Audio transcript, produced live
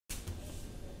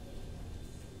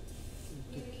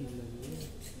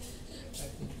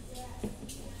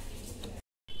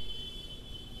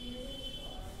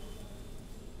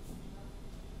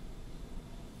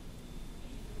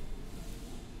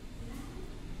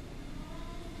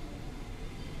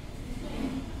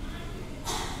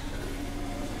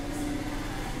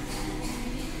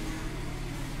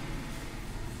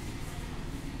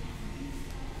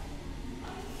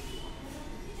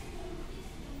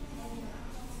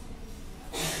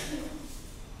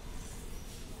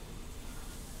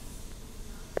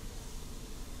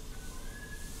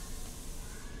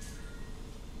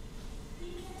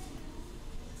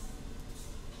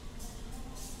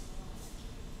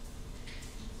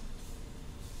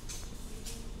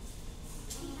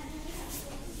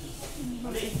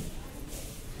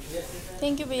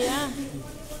thank you भैया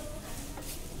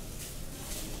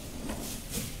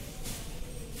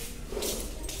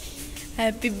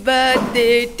Happy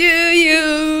birthday to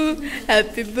you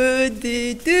Happy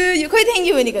birthday to you खोइ thank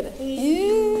you भनेको त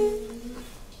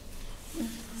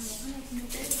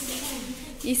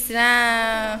इसरा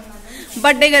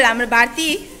बर्थडे गर्ल हाम्रो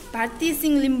भारती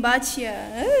सिंह लिम्बा छिया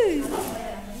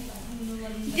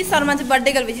यति शर्मा चाहिँ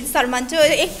बर्थडे गर्ल भएपछि शर्मा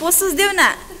चाहिँ एक पोस्ट देऊ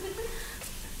न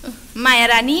माया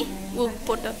रानी ऊ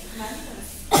फोटो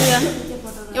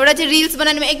एउटा चाहिँ रिल्स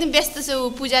बनाउनुमा एकदम व्यस्त छ ऊ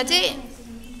पूजा चाहिँ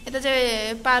यता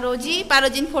चाहिँ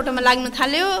पारोजी फोटोमा लाग्न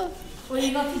थाल्यो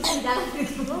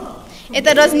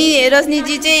यता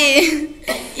रजनीजी चाहिँ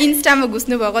इन्स्टामा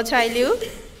घुस्नु भएको छ अहिले हो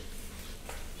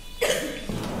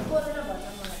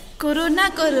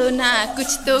कोरोना कुछ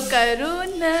तो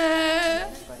करोना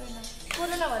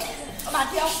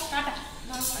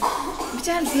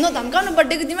बिचारा नधम्काउनु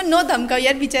बर्थडेको दिनमा नधम्काउ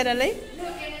यार बिचारालाई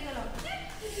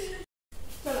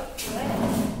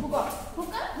पूरा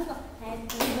होटल में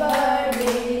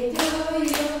फ्रीज में राखेर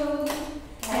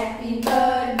Happy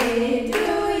birthday to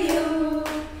you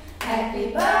Happy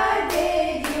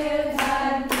birthday to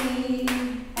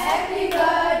you Happy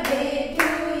birthday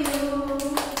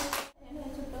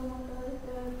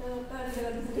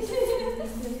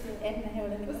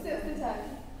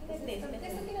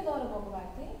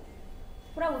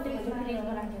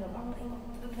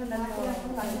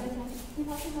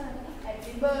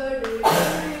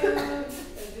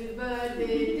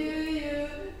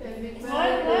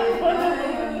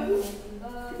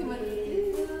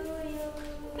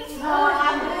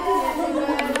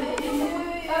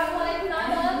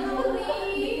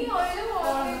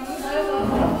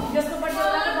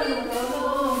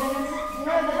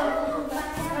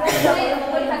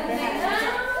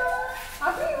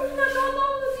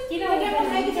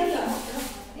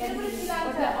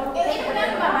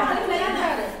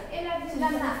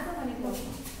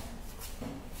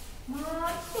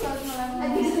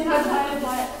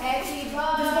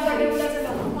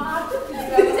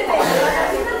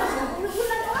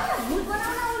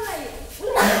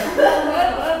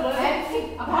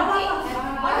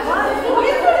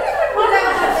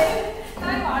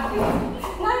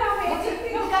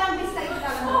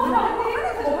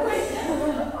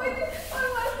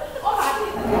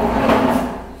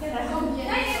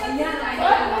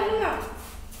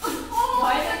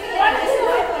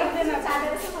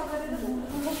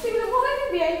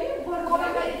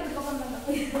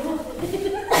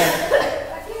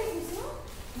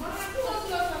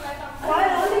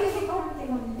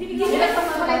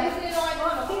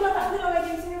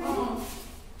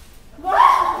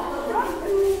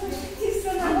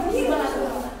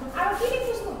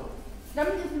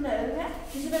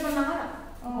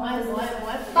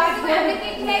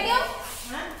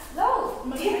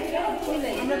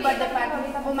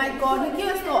Oh my god, के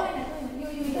यस्तो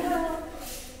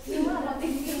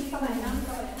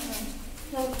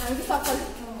हामी सफल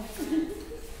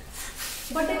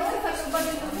बर्थडे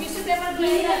टिस्यु पेपर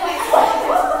एउटा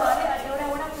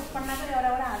पन्ना पनि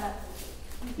एउटा हाल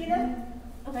किन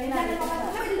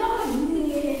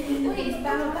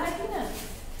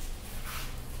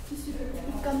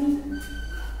कमी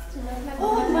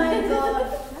Oh my god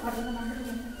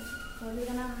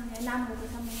नाम होको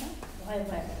छ मेरो भयो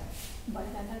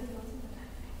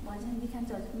भन्छ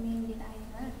दिखान्छ मेहन्दी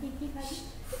आएर के खान्छ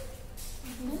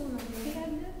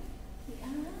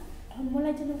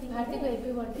मलाई चाहिँ भारतीको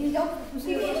हेप्पी बर्थडे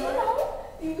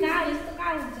कहाँ यस्तो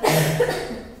कहाँ हुन्छ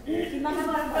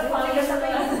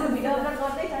भिडियो अपलोड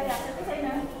गर्दै छ छैन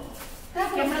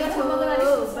कैमरा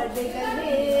बर्थडे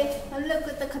करके हम लोग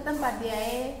को तो खत्म कर दिया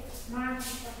है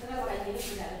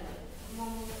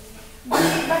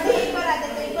बर्थडे एक बार आते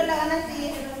तो एक बार लगाना चाहिए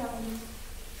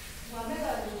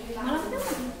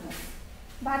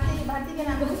भारती के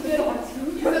नाम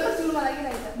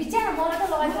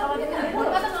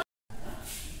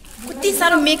कति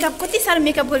साह्रो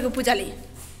मेकअप गरेको पूजाले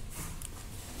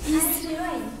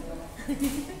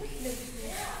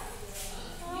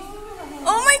ओ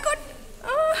माय गॉड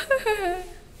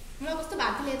मलाई कस्तो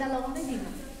भातीले यता लगाउँदै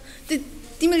दिनु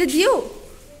तिमीले दियौ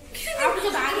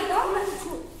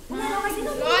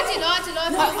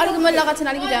अलिक मैले लगाएको छैन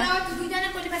अलिकति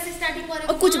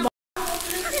कुछ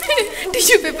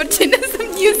टिस्यु पेपर छैन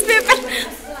न्युज पेपर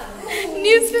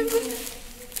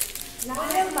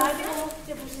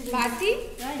भारती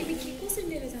तिमी के कसरी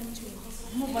लिएर जान्छौ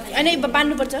अनि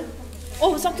बान्नुपर्छ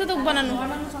ओह सक्छ त बनाउनु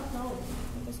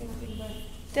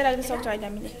त्यही लागि सक्छ अहिले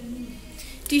हामीले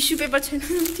टिस्यु पेपर छैन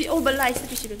ओ बल्ल आइस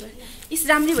टिस्यु पेपर इस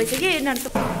राम्रै भइसक्यो यिनीहरू त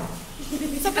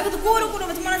सबैको त कोरो कोरो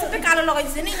भन्छ मलाई सबै कालो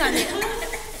लगाइदिन्छ नि यिनीहरूले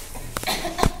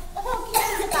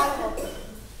कालो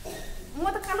म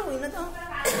त कालो होइन त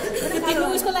तिमी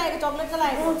उसको लागेको चक्लेटको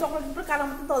लागेको चक्लेट पुरा कालो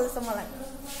मात्रै दल्दैछ मलाई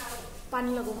पानी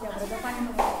लगाऊ त्यहाँबाट पानी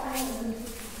लगाऊ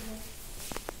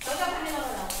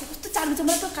कस्तो चालु छ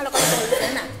मलाई पुरा कालो कालो दल्दैछ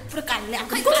हैन पुरा कालोले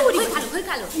आँखा खै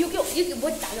कालो यो के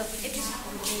बहुत कालो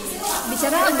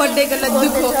बिचारा बर्थडे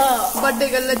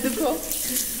गर्नलाई दुखो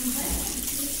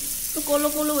तो कोलो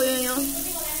कोलो भयो यहाँ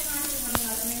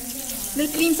मेरो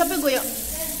क्रिम सबै गयो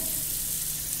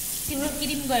तिम्रो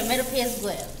क्रिम गयो मेरो फेस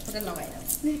गयो पुरा लगाएर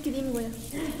मेरो क्रिम गयो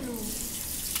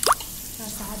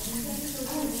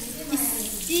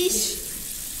इस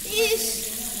इस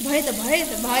भयो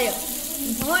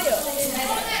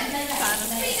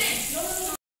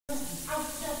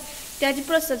त्यहाँ चाहिँ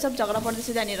पुरा सब झगडा पर्दैछ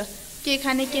त्यहाँनिर के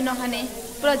खाने के नखाने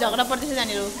पुरा झगडा पर्दैछ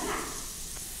त्यहाँनिर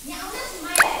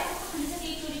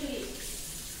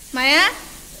माया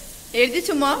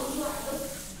हेर्दैछु म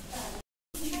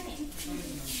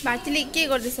भारतीले के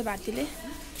गर्दैछ भारतीले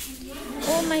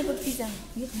ओ माइको पिज्जा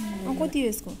कति हो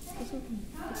यसको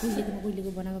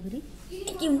कुहिलेको बनाएको फेरि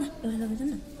के हुँदा एउटा लगाउँछ न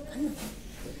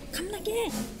खाम न के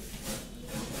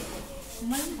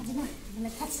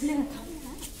मलाई थाहा छैन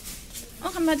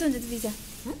खामा चाहिँ हुन्छ पिज्जा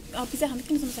पिज्जा खानु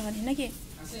किन समस्या गर्ने होइन के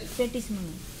पेटिस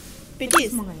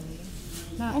मगायो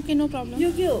ओके नो प्रब्लम यो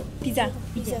के हो पिज्जा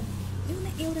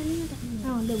एउटा नि त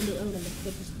एउटा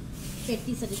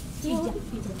पेटिस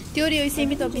त्यो रे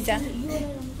सेमी त पिज्जा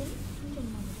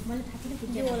मलाई थाहा छैन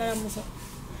यो वाला राम्रो छ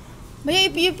भैया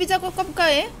ये पिज्जा को कब का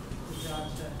है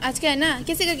आज का है ना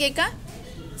कैसे का केक का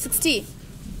 60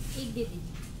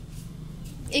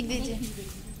 एक दीजिए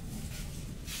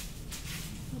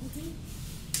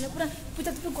पुरा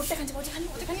पूजा त गोटे खान्छ गोटे खाने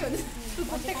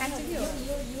गोटे खान्छ नि हो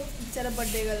बिचारा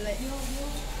बर्थडे गर्नलाई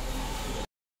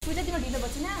पूजा तिम्रो ढिलो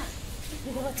बच्छ न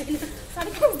साढे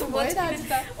 5 त भयो आज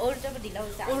त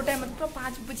अरू टाइममा पुरा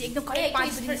 5 बजे एकदम करेक्ट 5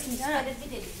 बजे निस्किन्छ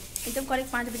एकदम करेक्ट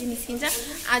 5 बजे निस्किन्छ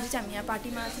आज चाहिँ हामी यहाँ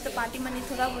पार्टीमा छ त पार्टीमा नि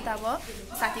थोड़ा बहुत अब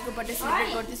साथीको बर्थडे सेलिब्रेट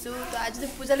गर्दैछु त आज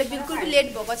चाहिँ पूजाले बिल्कुल भी लेट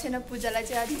भएको छैन पूजालाई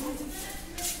चाहिँ आज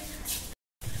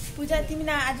पूजा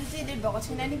तिमीलाई आज चाहिँ लेट भएको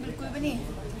छैन नि बिल्कुल पनि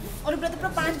अरू बेला त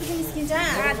पुरा 5 बजे निस्किन्छ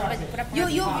 5 बजे पुरा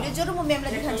यो भिडियो जरुर म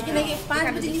म्यामलाई देखाउँछु किनकि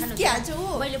 5 बजे निस्किहाल्छ हो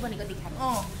मैले भनेको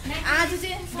देखाउँ आज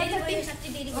चाहिँ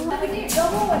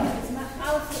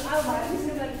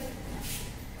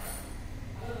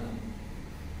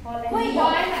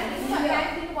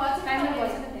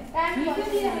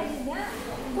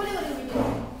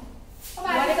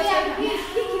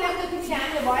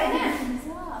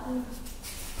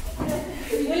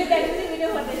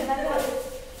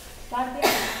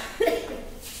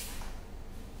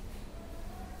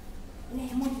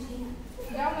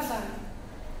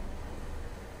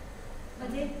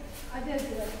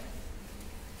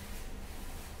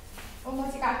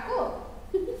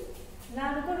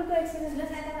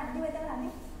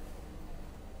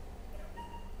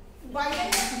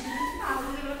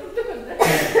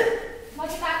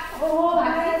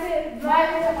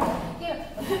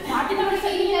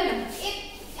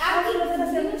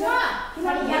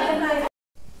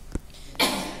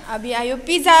अभी आयो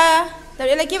पिज्जा तर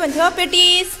यसलाई के भन्छ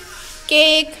पेटिस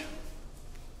केक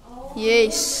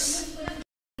यस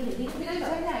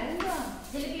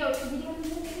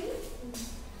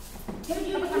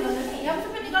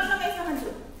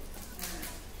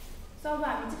सब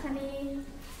हामी चाहिँ खाने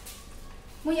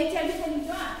म यहाँ चाहिँ अलिक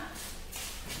खानिन्छु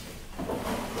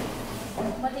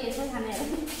म त यसो खाने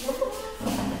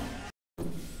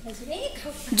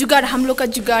जुगाड़ हम लोग का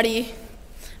जुगाड़ी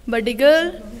बर्थडे गर्ल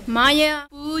माया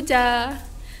पूजा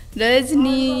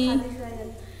रजनी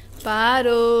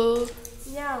पारो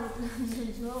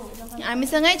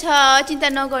हामीसँगै छ चिन्ता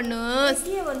नगर्नुहोस्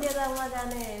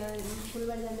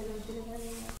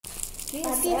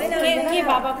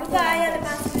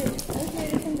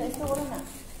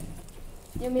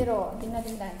यो मेरो दिन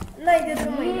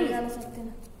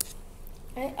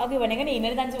अघि भनेको नि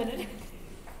हिँडेर जान्छु भनेर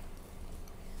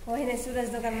होइन सुरज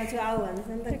दोकानमा छु आऊ भन्दैछ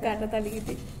नि त काट्न त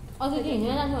अलिकति अघि के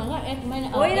हिँडेर जान्छु भनेको 1 महिना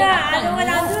होइन आज म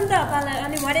जान्छु नि त पाला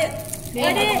अनि भरे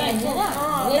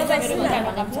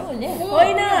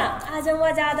होइन आज म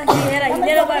जाँदाखेरि हेर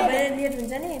हिँडेर गयो भने लेट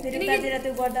हुन्छ नि फेरि उतातिर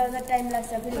त्यो गर्दा गर्दा टाइम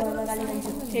लाग्छ फेरि घरमा गाली खान्छु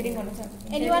सेटिङ गर्नु छ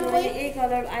एनीवन कोही एक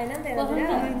कलर आएन नि त यतातिर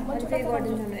अनि त्यही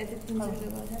गरिदिन्छु भने यति 300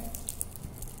 रुपियाँ गर्छ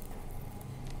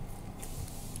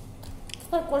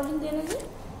कोल्ड ड्रिङ्क दिएन कि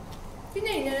किन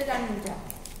हिँडेर जानुहुन्छ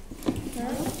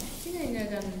किन हिँडेर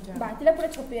जानुहुन्छ भातीलाई पुरा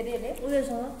छोप्यो अरे यसले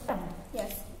उयोसँग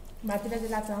यस भातीलाई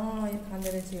चाहिँ लाग्छ यो खाँदो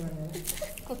रहेछ भनेर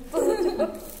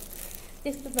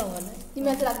त्यस्तो त हुँदैन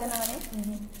तिमीलाई चाहिँ लाग्दैन भने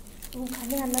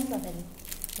खाँदै खाँदा पनि पर्दैन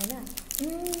होइन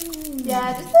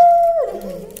प्याज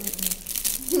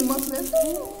मसला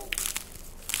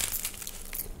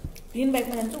ग्रिन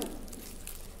बाइकमा जान्छु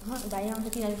भाइ आउँछ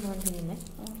तिनीहरूसँग हिँड्ने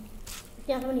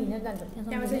त्यहाँ पनि हिँडेर जान्छ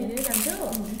त्यहाँ चाहिँ हिँडेर जान्छौ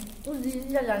ऊ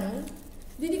दिदीलाई जानु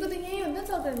दिदीको त यहीँ हुन्छ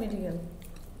चौतारी मेडिकल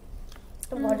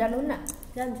त घर जानु न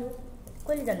जान्छु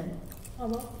कहिले जानु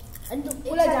अब अनि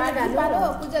उसलाई झार थुपारो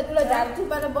पूजा तुलाई झार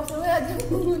थुपारो बस्नु अझै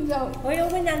हुन्छ होइन ऊ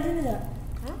पनि जान्छ नि त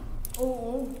ओ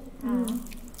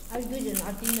अझ 2 जना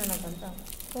 3 जना भन्छ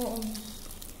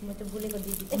म त बोलेको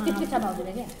दिदी इच्छा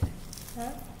भाउँदैन क्या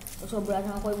उसको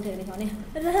बुढासँग कोही उठेर देखाउने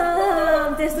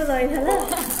त्यस्तो त होइन ल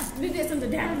निर्देशन त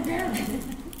ध्यान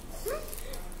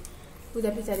पूजा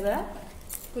पछाडिबाट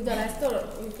पूजालाई यस्तो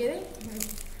के अरे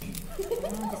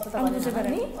त्यस्तो त अङ्कुशेर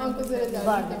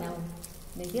गर्दैन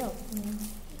देखियो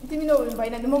तिमी नहुनु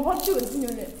भएन भने म बस्छु भन्छ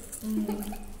तिमीहरूले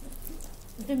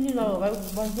तिमी नभए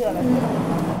बस्दै होला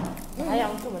भाइ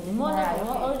आउँछु भने म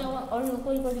अरू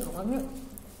कोही कोही भने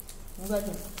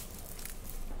गर्छु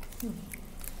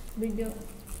भिडियो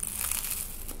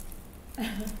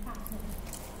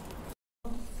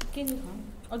के नि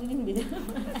अझै दिन भिडियो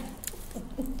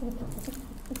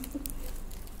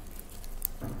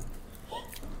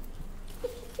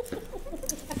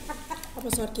अब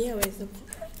सर्किए अब यस्तो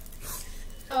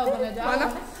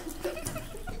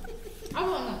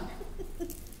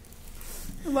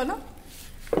भन न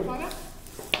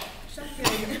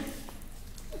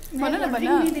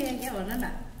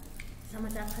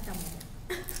समाचार खतम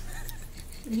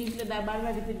न्युजले बार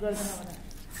रिपिट गर्दैन भने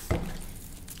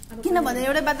किन भन्दा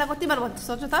एउटै बात कति बार भन्छु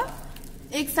सोच्छु त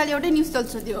एक साल एउटै न्युज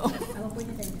चल्छ त्यो अब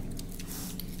पैसा चाहिन्छ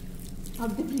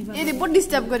यसले बहुत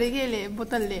डिस्टर्ब गरे कि यसले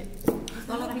बोतलले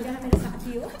तल बिचरा मेरो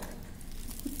साथी हो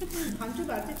खान्छु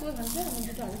भार्ती को खान्छ म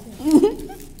दुटा हाल्छु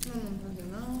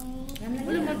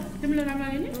तिमीले राम्रो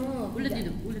लाग्यो नि उसले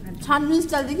दिनु उसले खान्छ छान्नु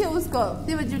स्टाइल देखियो उसको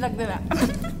त्यो भएर जिउ लाग्दैन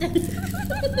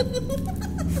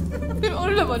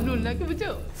अरूलाई भन्नुहुन्न कि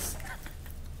बुझ्यौ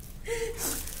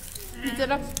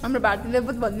बिचरा हाम्रो भारतीले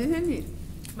बहुत भन्दै थियो नि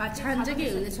छान्छ कि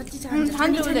सच्ची खान्छ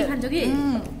खान्छ उसले खान्छ कि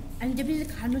अनि त्यो पनि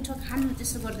खानु छ खानु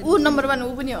त्यस्तो गर्दैन ऊ नम्बर 1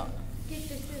 ऊ पनि हो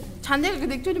छान्दै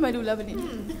देख्छु नि मैले उसलाई पनि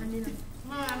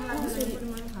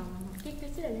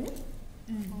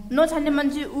नछान्ने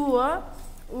मान्छे ऊ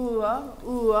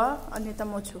हो अनि यता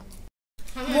म छु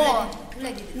म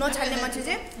नछान्ने मान्छे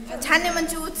चाहिँ छान्ने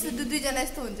मान्छे ऊ 2 जना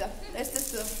यस्तो हुन्छ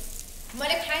यस्तो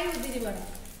मैले खाएँ दिदीबाट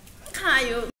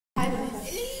खायो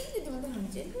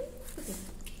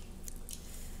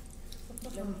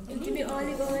तिमी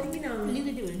अलिक अगाडि किन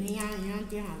अलिकति भने यहाँ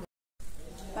त्यहाँ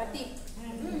पार्टी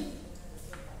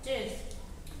चेस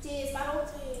पारो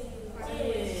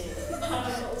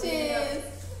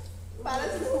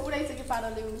उडाइसक्यो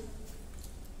पारोले ऊ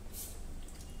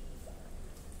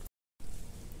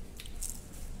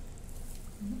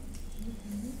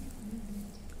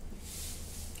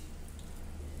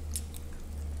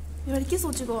एउटा के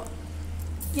सोचेको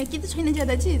यहाँ के त छैन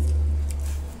ज्यादा चिज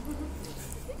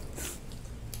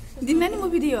दिनमा नि म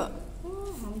भिडियो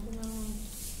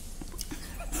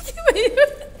के भयो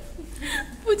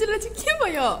पूजालाई चाहिँ के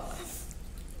भयो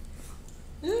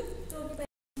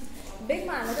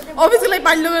अफिसको लागि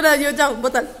पानी लगेर यो जाऊ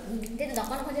बोतल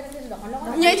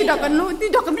यहीँ चाहिँ ढक्कन लु त्यो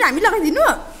ढक्कन पनि हामी लगाइदिनु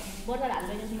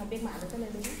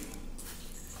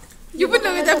यो पनि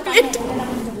लगेर जाऊ प्लेट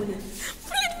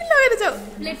पनि लगेर जाऊ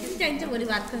प्लेट पनि चाहिन्छ भोलि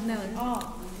भात खाना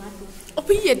अब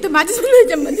हेर त माचिस पनि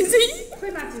लैजाऊँ भन्दै चाहिँ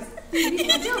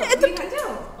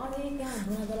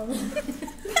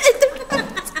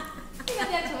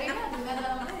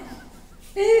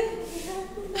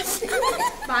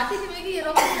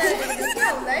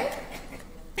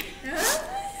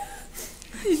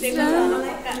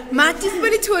माचिस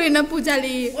पनि छोडेन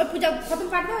पूजाले पूजा खतम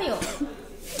पार्दैन यो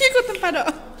के खतम पार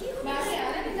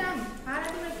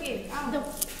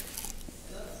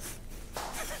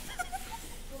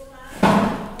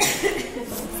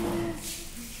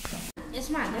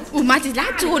ऊ माचिस ला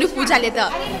चोर्यो पूजाले त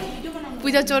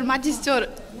पूजा चोर माचिस चोर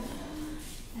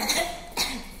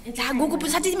ला गएको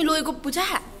पूजा चाहिँ तिमी लगेको पूजा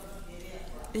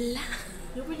ला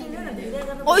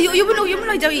ओ यो पनि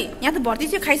लैजाऊ यहाँ त भर्ती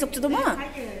थियो खाइसक्छु त म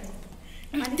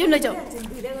त्यो लैजाऊ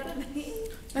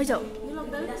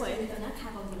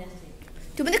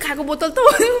त्यो पनि खाएको बोतल त हो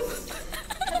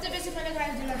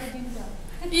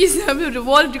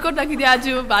वर्ल्ड रेकर्ड राखिदियो आज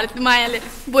भारत मायाले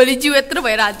भोलि जिउ यत्रो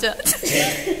भएर आज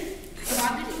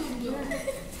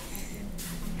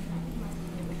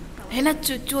हेन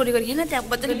चोरी गरी हेन त्यहाँ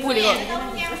बच्चाले बोलेको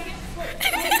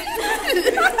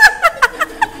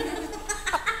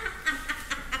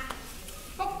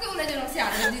पक्कै उसलाई चाहिँ रक्सी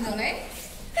हालेर दिनु होला है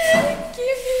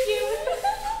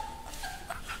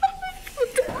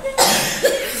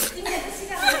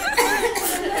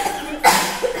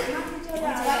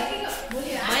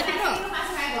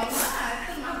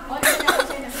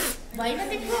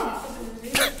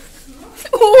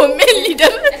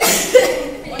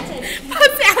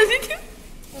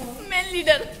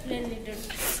प्लेन लिटर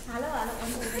हालो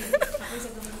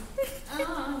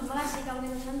मलाई सिकाउने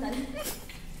छ नि त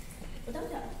उता पनि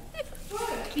छ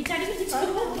पछाडि पनि छ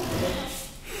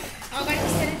अगाडि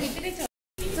त्यसरी भित्रै छ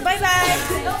बाइ बाइ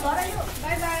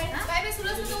बाइ बाइ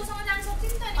सुलो सुलोसँग जान सक्छ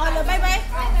नि त ल बाइ बाइ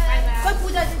कोही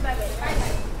पूजा चाहिँ bye bye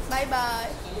bye bye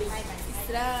bye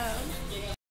bye